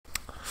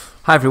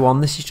Hi everyone,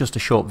 this is just a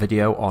short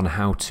video on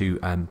how to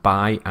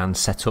buy and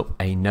set up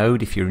a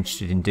node if you're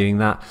interested in doing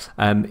that.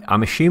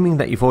 I'm assuming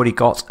that you've already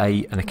got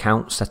an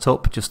account set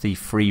up, just the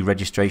free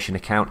registration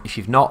account. If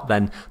you've not,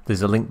 then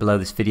there's a link below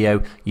this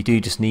video. You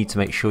do just need to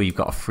make sure you've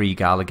got a free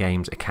Gala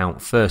Games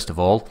account first of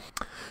all.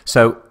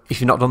 So if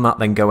you've not done that,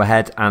 then go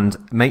ahead and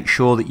make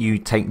sure that you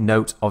take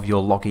note of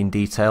your login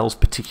details,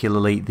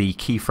 particularly the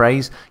key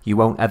phrase. You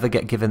won't ever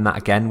get given that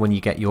again when you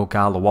get your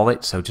Gala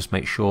wallet, so just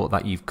make sure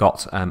that you've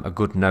got a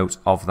good note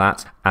of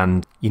that,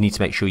 and you need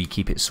to make sure you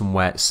keep it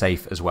somewhere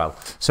safe as well.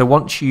 So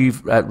once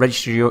you've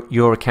registered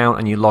your account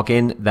and you log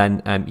in,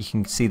 then you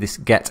can see this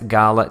Get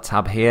Gala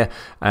tab here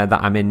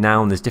that I'm in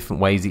now, and there's different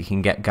ways that you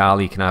can get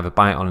Gala. You can either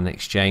buy it on an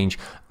exchange,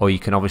 or you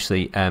can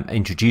obviously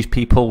introduce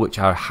people, which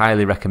I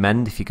highly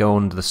recommend. If you go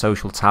under the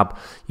social tab,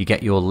 you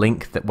get your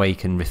link that way you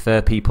can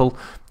refer people,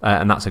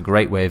 and that's a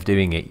great way of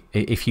doing it.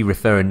 If you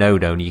refer a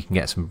node owner, you can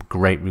get some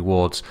great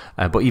rewards,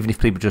 but even if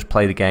people just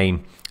play the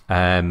game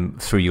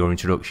through your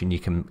introduction, you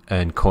can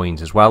earn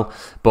coins as well.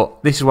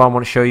 But this is what I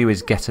want to show you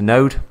is get a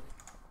node.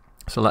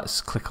 So let's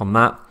click on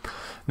that.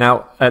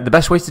 Now the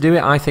best way to do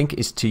it, I think,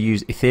 is to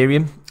use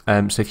Ethereum.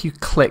 So if you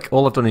click,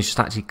 all I've done is just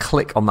actually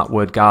click on that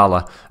word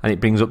Gala, and it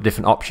brings up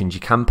different options.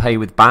 You can pay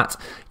with BAT,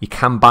 you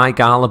can buy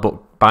Gala,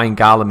 but buying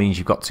Gala means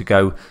you've got to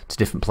go to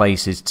different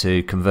places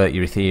to convert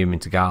your Ethereum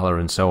into Gala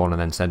and so on,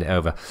 and then send it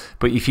over.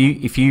 But if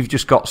you've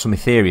just got some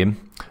Ethereum,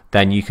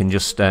 then you can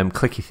just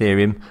click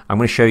Ethereum. I'm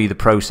going to show you the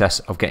process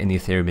of getting the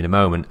Ethereum in a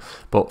moment.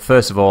 But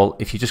first of all,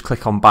 if you just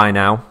click on Buy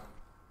Now,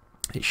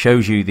 it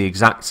shows you the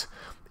exact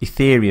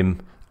Ethereum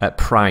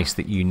price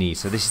that you need.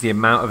 So this is the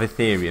amount of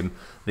Ethereum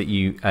that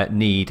you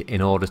need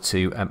in order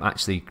to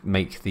actually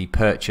make the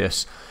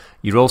purchase.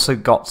 You've also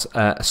got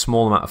a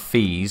small amount of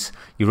fees.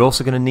 You're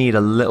also going to need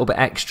a little bit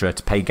extra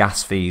to pay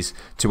gas fees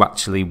to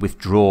actually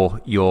withdraw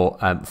your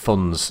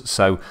funds.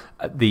 So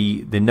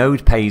the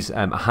node pays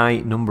a high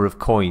number of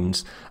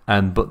coins,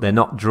 but they're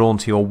not drawn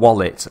to your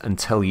wallet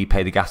until you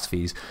pay the gas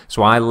fees.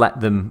 So I let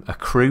them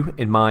accrue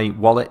in my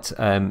wallet,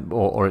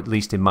 or at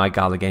least in my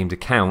Gala Games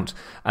account,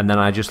 and then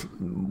I just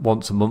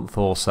once a month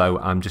or so,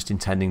 I'm just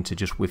intending to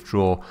just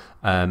withdraw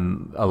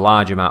a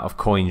large amount of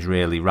coins,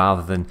 really,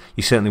 rather than,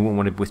 you certainly wouldn't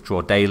want to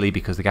withdraw daily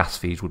because the gas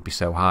fees would be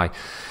so high.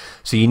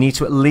 So you need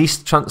to at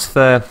least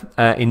transfer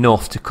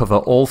enough to cover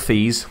all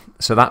fees.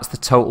 So that's the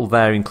total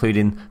there,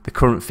 including the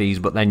current fees,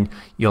 but then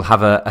you'll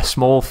have a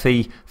small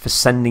fee for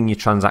sending your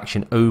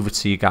transaction over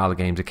to your Gala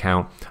Games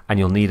account, and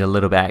you'll need a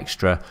little bit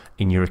extra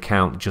in your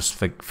account just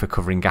for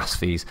covering gas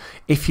fees.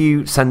 If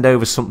you send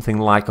over something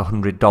like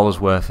 $100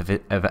 worth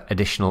of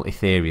additional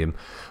Ethereum,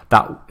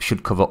 that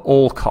should cover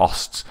all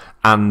costs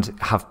and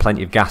have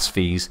plenty of gas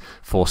fees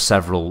for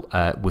several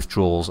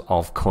withdrawals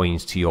of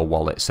coins to your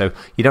wallet. So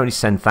you don't need to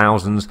send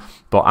thousands,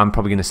 but I'm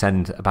probably going to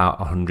send about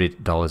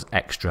 $100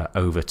 extra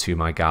over to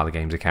my Gala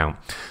Games account.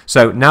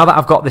 So now that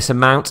I've got this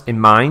amount in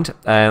mind,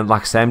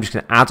 like I say, I'm just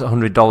going to add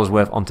 $100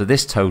 worth onto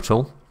this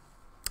total.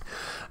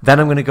 Then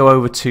I'm going to go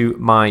over to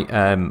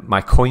my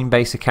my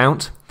Coinbase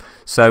account.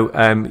 So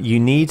you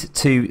need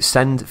to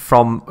send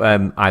from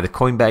either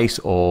Coinbase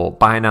or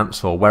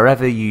Binance or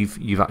wherever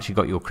you've actually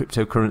got your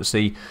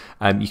cryptocurrency.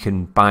 You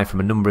can buy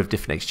from a number of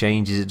different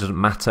exchanges. It doesn't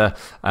matter.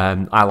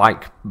 I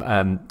like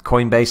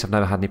Coinbase. I've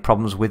never had any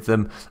problems with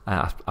them.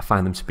 I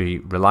find them to be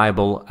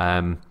reliable.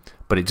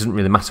 But it doesn't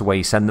really matter where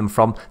you send them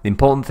from. The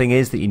important thing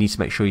is that you need to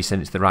make sure you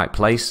send it to the right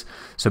place.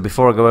 So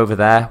before I go over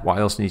there, what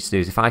I also need to do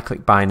is, if I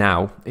click Buy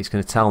Now, it's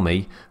going to tell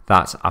me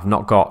that I've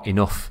not got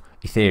enough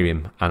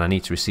Ethereum and I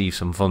need to receive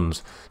some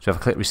funds. So if I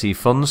click Receive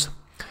Funds,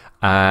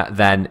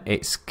 then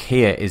it's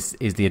here is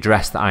the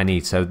address that I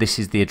need. So this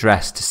is the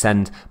address to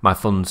send my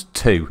funds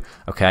to.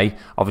 Okay,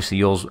 obviously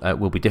yours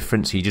will be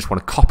different, so you just want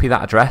to copy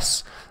that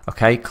address.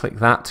 Okay, click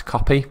that to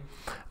copy.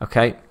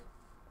 Okay.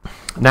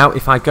 Now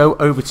if I go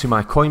over to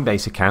my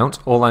Coinbase account,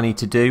 all I need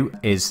to do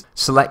is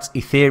select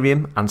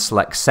Ethereum and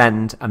select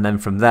Send, and then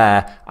from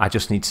there I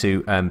just need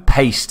to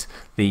paste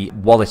the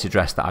wallet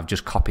address that I've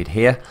just copied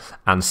here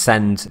and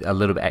send a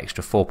little bit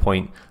extra,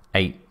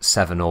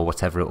 4.87 or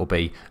whatever it will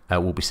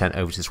be sent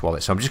over to this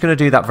wallet. So I'm just going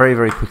to do that very,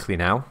 very quickly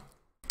now.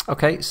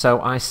 Okay,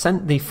 so I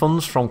sent the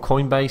funds from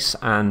Coinbase,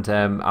 and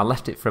I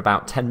left it for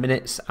about 10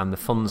 minutes, and the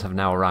funds have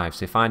now arrived.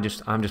 So if I'm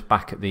just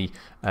back at the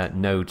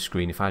node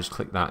screen. If I just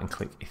click that and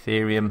click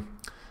Ethereum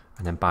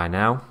and then Buy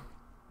Now.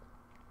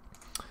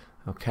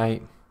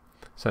 Okay,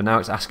 so now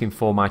it's asking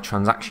for my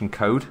transaction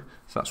code.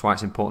 So that's why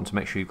it's important to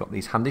make sure you've got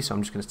these handy. So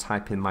I'm just going to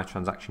type in my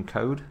transaction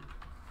code.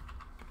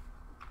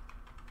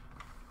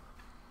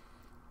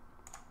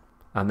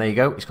 And there you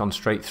go, it's gone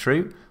straight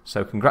through.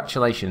 So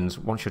congratulations,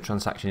 once your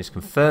transaction is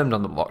confirmed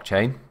on the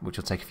blockchain, which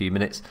will take a few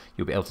minutes,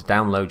 you'll be able to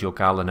download your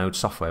Gala node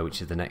software,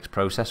 which is the next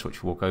process,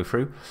 which we'll go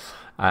through.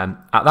 At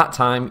that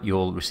time,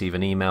 you'll receive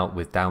an email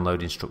with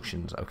download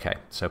instructions. Okay,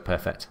 so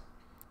perfect.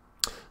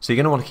 So you're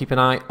going to want to keep an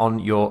eye on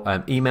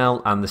your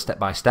email and the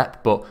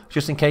step-by-step, but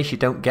just in case you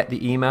don't get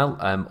the email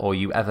or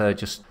you ever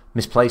just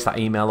misplace that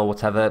email or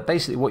whatever,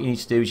 basically what you need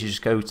to do is you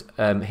just go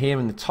to, here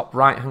in the top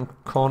right-hand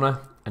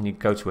corner, and you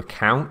go to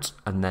Account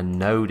and then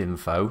Node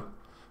Info.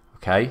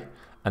 Okay,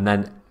 and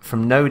then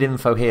from node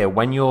info here,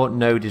 when your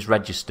node is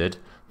registered,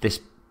 this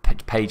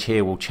page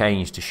here will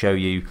change to show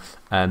you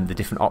the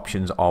different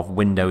options of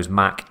Windows,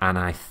 Mac, and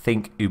I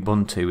think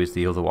Ubuntu is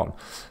the other one.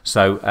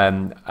 So what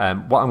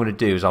I'm going to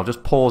do is I'll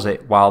just pause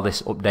it while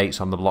this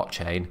updates on the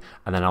blockchain,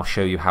 and then I'll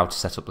show you how to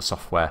set up the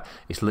software.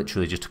 It's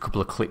literally just a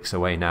couple of clicks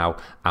away now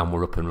and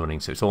we're up and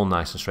running, so it's all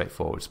nice and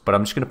straightforward. But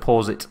I'm just going to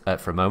pause it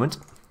for a moment.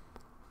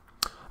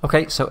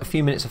 Okay, so a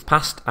few minutes have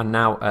passed and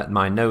now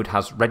my node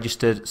has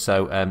registered.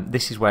 So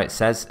this is where it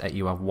says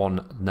you have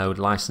one node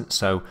license.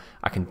 So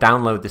I can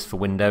download this for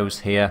Windows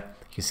here.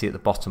 You can see at the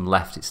bottom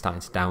left it's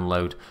starting to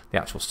download the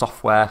actual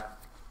software.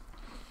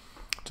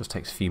 Just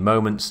takes a few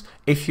moments.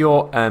 If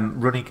you're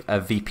running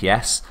a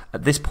VPS,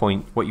 at this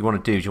point what you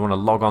want to do is you want to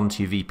log on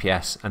to your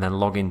VPS and then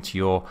log into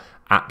your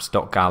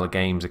apps.Gala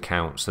Games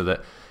account so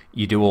that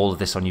you do all of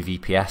this on your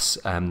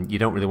VPS. You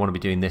don't really want to be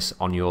doing this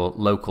on your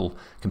local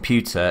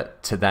computer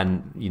to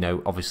then,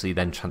 obviously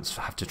then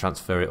have to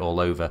transfer it all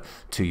over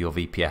to your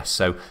VPS.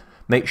 So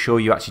make sure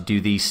you actually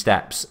do these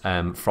steps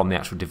from the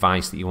actual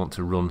device that you want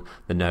to run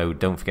the node.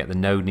 Don't forget the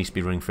node needs to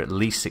be running for at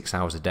least 6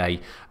 hours a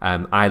day.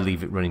 I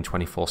leave it running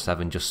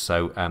 24/7 just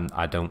so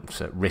I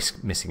don't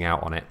risk missing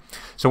out on it.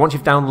 So once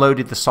you've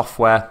downloaded the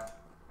software,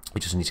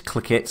 you just need to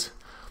click it,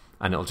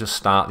 and it'll just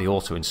start the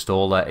auto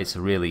installer. It's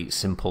a really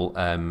simple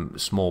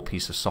small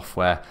piece of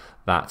software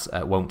that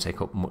won't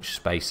take up much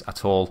space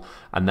at all.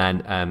 And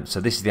then so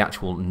this is the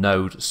actual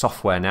node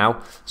software now,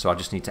 so I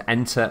just need to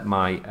enter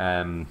my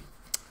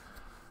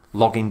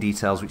login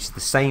details, which is the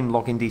same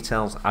login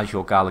details as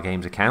your Gala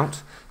Games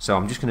account. So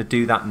I'm just going to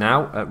do that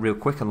now real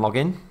quick and log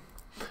in.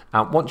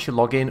 Once you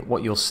log in,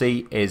 what you'll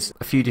see is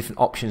a few different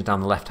options down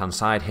the left hand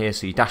side here.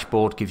 So your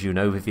dashboard gives you an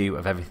overview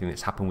of everything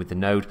that's happened with the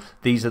node.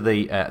 These are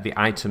the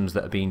items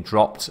that are being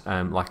dropped,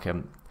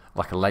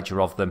 like a ledger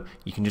of them.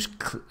 You can just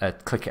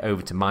click it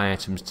over to My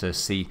Items to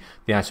see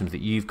the items that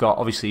you've got.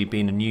 Obviously,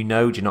 being a new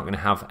node, you're not going to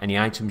have any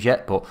items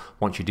yet, but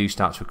once you do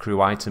start to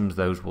accrue items,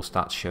 those will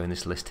start to show in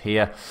this list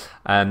here.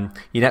 Your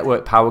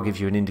network power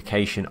gives you an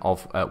indication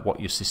of what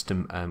your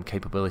system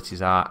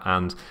capabilities are,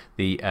 and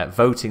the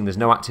voting, there's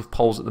no active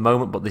polls at the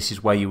moment, but this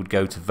is where you would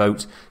go to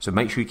vote. So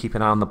make sure you keep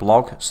an eye on the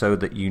blog so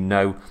that you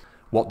know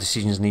what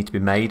decisions need to be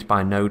made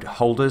by node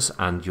holders,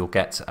 and you'll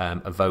get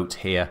a vote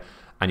here,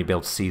 and you'll be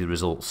able to see the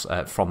results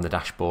from the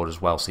dashboard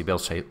as well. So you'll be able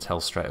to tell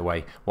straight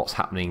away what's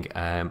happening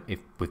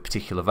with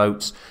particular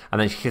votes.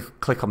 And then if you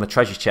click on the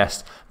treasure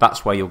chest,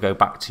 that's where you'll go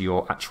back to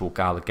your actual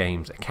Gala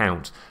Games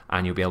account,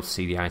 and you'll be able to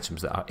see the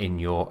items that are in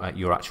your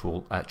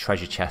actual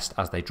treasure chest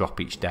as they drop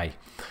each day.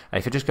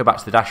 If I just go back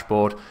to the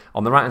dashboard,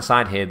 on the right hand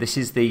side here, this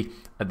is the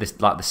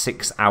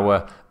 6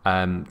 hour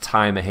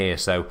timer here.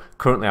 So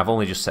currently I've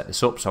only just set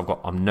this up, so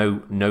I'm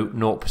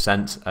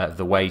 0% of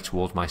the way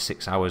towards my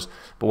 6 hours.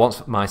 But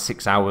once my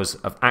 6 hours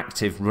of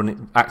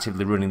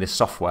actively running this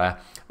software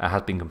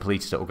has been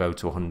completed, it will go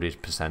to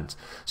 100%.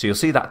 So you'll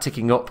see that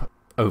ticking up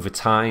over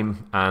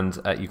time, and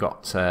you've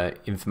got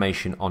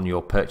information on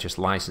your purchase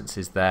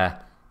licenses there.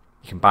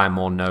 You can buy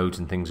more nodes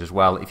and things as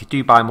well. If you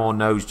do buy more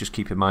nodes, just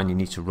keep in mind you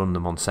need to run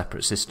them on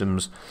separate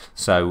systems.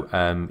 So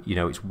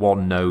it's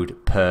one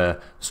node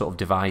per sort of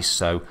device.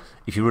 So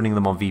if you're running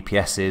them on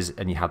VPSs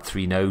and you had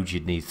 3 nodes,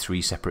 you'd need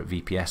 3 separate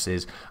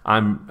VPSs.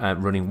 I'm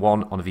running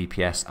one on a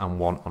VPS and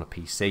one on a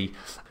PC.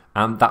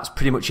 And that's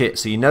pretty much it.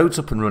 So your node's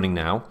up and running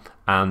now,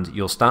 and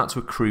you'll start to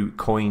accrue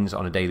coins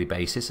on a daily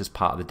basis as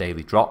part of the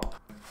daily drop.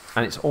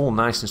 And it's all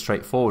nice and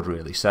straightforward,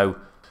 really. So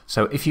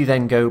if you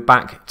then go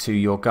back to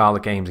your Gala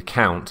Games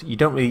account, you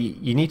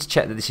need to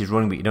check that this is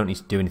running, but you don't need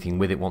to do anything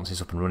with it once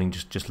it's up and running.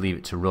 Just leave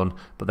it to run.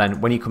 But then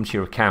when you come to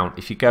your account,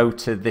 if you go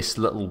to this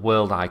little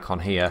world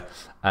icon here,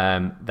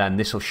 then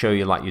this will show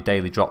you like your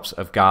daily drops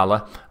of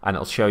Gala, and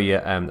it'll show you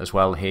as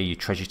well here your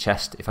treasure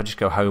chest. If I just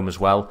go home as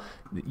well,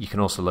 you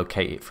can also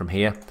locate it from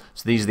here.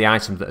 So these are the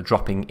items that are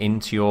dropping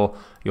into your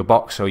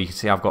box. So you can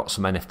see I've got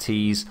some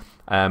NFTs.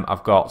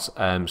 I've got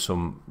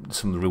some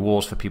of the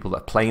rewards for people that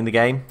are playing the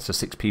game. So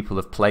 6 people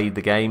have played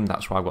the game.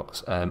 That's why I've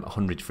got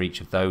 100 for each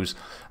of those.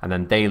 And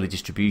then daily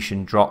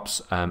distribution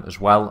drops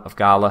as well of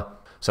Gala.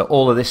 So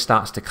all of this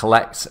starts to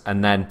collect,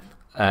 and then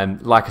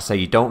like I say,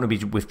 you don't want to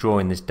be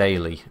withdrawing this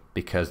daily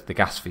because the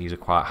gas fees are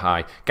quite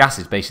high. Gas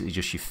is basically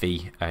just your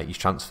fee, your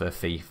transfer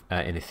fee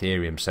in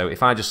Ethereum. So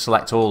if I just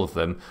select all of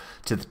them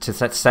to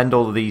send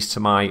all of these to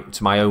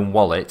my own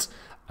wallet,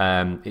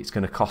 it's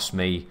going to cost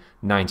me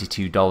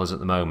 $92 at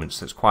the moment,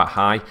 so it's quite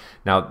high.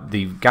 Now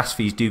the gas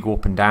fees do go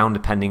up and down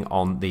depending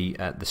on the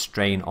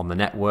strain on the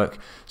network,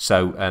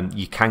 so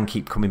you can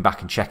keep coming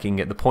back and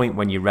checking. At the point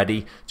when you're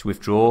ready to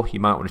withdraw,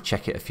 you might want to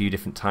check it a few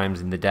different times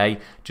in the day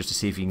just to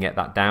see if you can get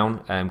that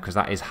down, because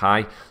that is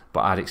high.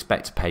 But I'd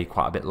expect to pay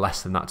quite a bit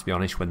less than that, to be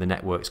honest, when the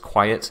network's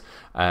quiet.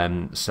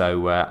 My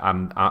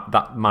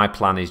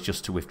plan is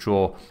just to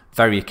withdraw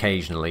very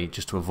occasionally,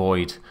 just to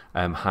avoid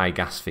high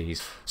gas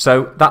fees.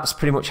 So that's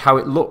pretty much how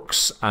it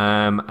looks,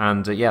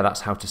 yeah,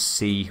 that's how to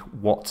see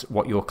what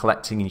you're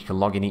collecting, and you can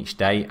log in each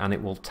day, and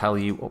it will tell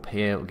you up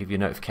here. It'll give you a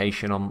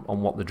notification on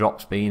what the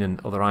drop's been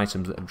and other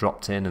items that have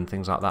dropped in and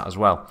things like that as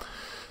well.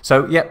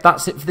 So yeah,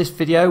 that's it for this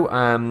video.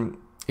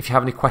 If you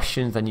have any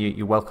questions, then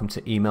you're welcome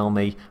to email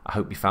me. I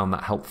hope you found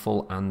that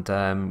helpful, and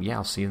yeah,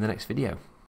 I'll see you in the next video.